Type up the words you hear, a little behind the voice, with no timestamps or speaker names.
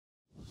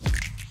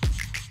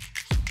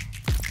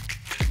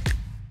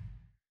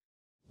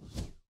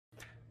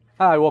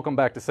Hi, welcome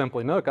back to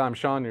Simply NUC. I'm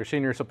Sean, your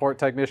Senior Support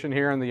Technician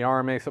here in the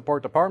RMA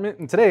Support Department,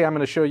 and today I'm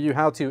going to show you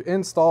how to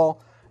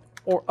install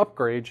or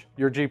upgrade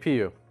your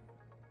GPU.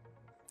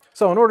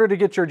 So in order to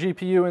get your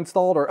GPU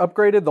installed or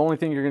upgraded, the only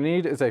thing you're going to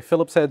need is a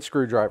Phillips head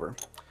screwdriver.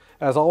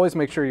 As always,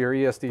 make sure you're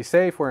ESD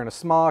safe, wearing a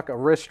smock, a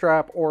wrist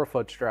strap, or a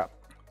foot strap.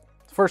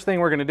 The first thing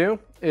we're going to do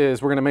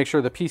is we're going to make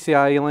sure the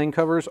PCIe lane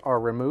covers are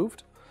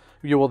removed.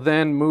 You will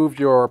then move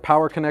your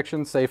power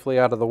connection safely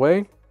out of the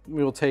way.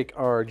 We will take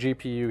our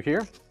GPU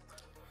here,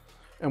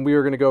 and we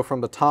are going to go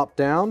from the top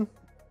down,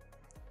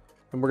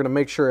 and we're going to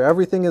make sure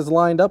everything is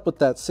lined up with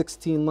that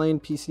 16 lane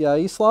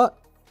PCIe slot.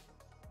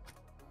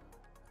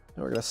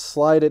 And we're going to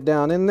slide it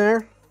down in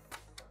there.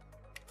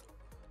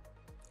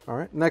 All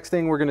right, next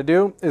thing we're going to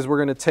do is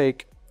we're going to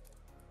take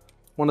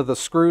one of the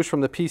screws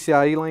from the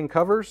PCIe lane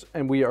covers,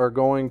 and we are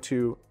going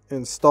to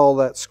install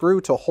that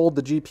screw to hold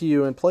the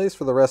GPU in place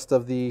for the rest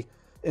of the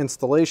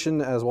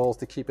installation, as well as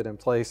to keep it in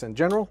place in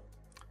general.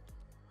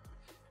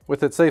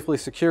 With it safely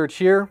secured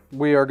here,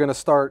 we are going to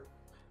start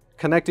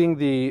connecting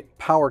the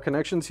power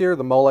connections here,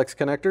 the Molex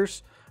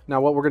connectors. Now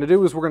what we're going to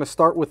do is we're going to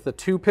start with the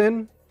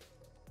 2-pin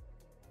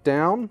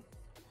down.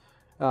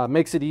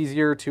 Makes it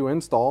easier to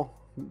install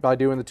by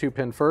doing the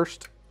 2-pin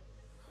first.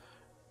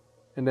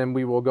 And then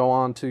we will go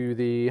on to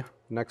the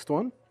next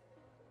one.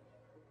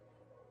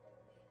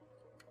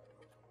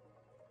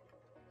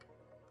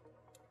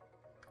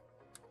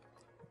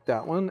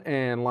 That one,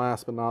 and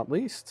last but not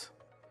least,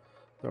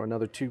 throw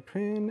another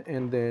 2-pin,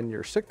 and then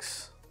your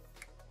 6.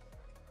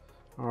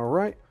 All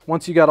right,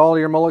 once you got all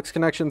your Molex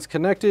connections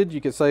connected,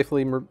 you can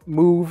safely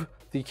move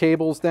the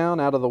cables down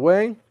out of the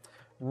way,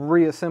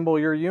 reassemble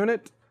your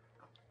unit,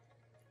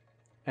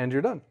 and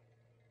you're done.